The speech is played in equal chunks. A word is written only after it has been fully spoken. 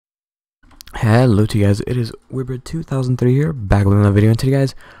Hello to you guys, it is Weebird2003 here, back with another video, and today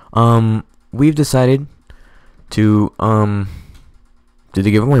guys, we've decided to, do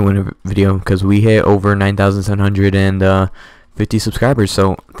the giveaway winner video, because we hit over 9,750 subscribers,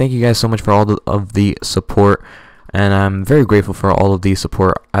 so thank you guys so much for all of the support, and I'm very grateful for all of the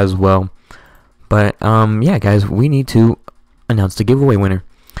support as well. But, yeah guys, we need to announce the giveaway winner,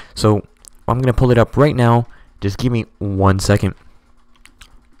 so I'm going to pull it up right now. Just give me 1 second.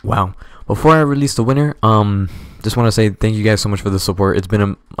 Wow. Before I release the winner, just want to say thank you guys so much for the support. It's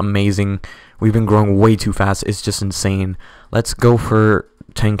been amazing. We've been growing way too fast. It's just insane. Let's go for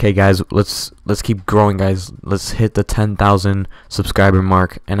 10K, guys. Let's keep growing, guys. Let's hit the 10,000 subscriber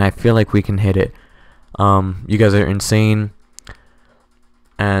mark, and I feel like we can hit it. You guys are insane,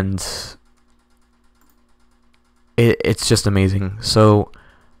 and it's just amazing. So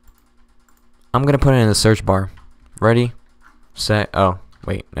I'm gonna put it in the search bar. Ready, set. Oh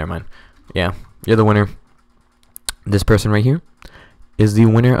wait, never mind. Yeah, you're the winner. This person right here is the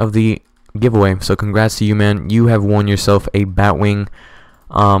winner of the giveaway. So congrats to you, man. You have won yourself a Batwing.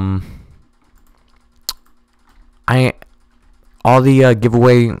 All the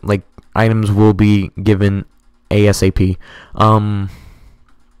giveaway like items will be given ASAP.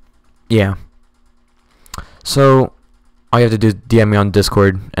 Yeah. So all you have to do is DM me on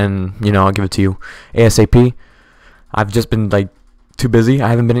Discord, and I'll give it to you ASAP. I've just been like too busy. I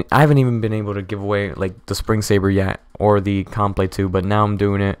haven't even been able to give away like the Spring Saber yet, or the Complay 2, but now I'm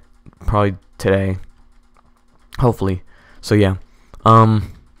doing it probably today, hopefully. So yeah,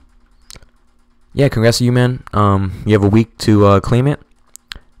 yeah, congrats to you, man. You have a week to claim it,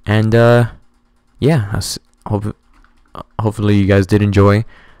 and yeah, hopefully you guys did enjoy,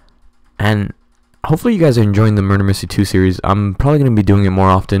 and hopefully you guys are enjoying the Murder Mystery 2 series. I'm probably gonna be doing it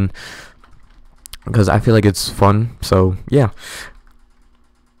more often because I feel like it's fun. So yeah,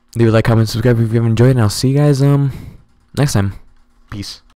 leave a like, comment, subscribe if you have enjoyed, and I'll see you guys next time. Peace.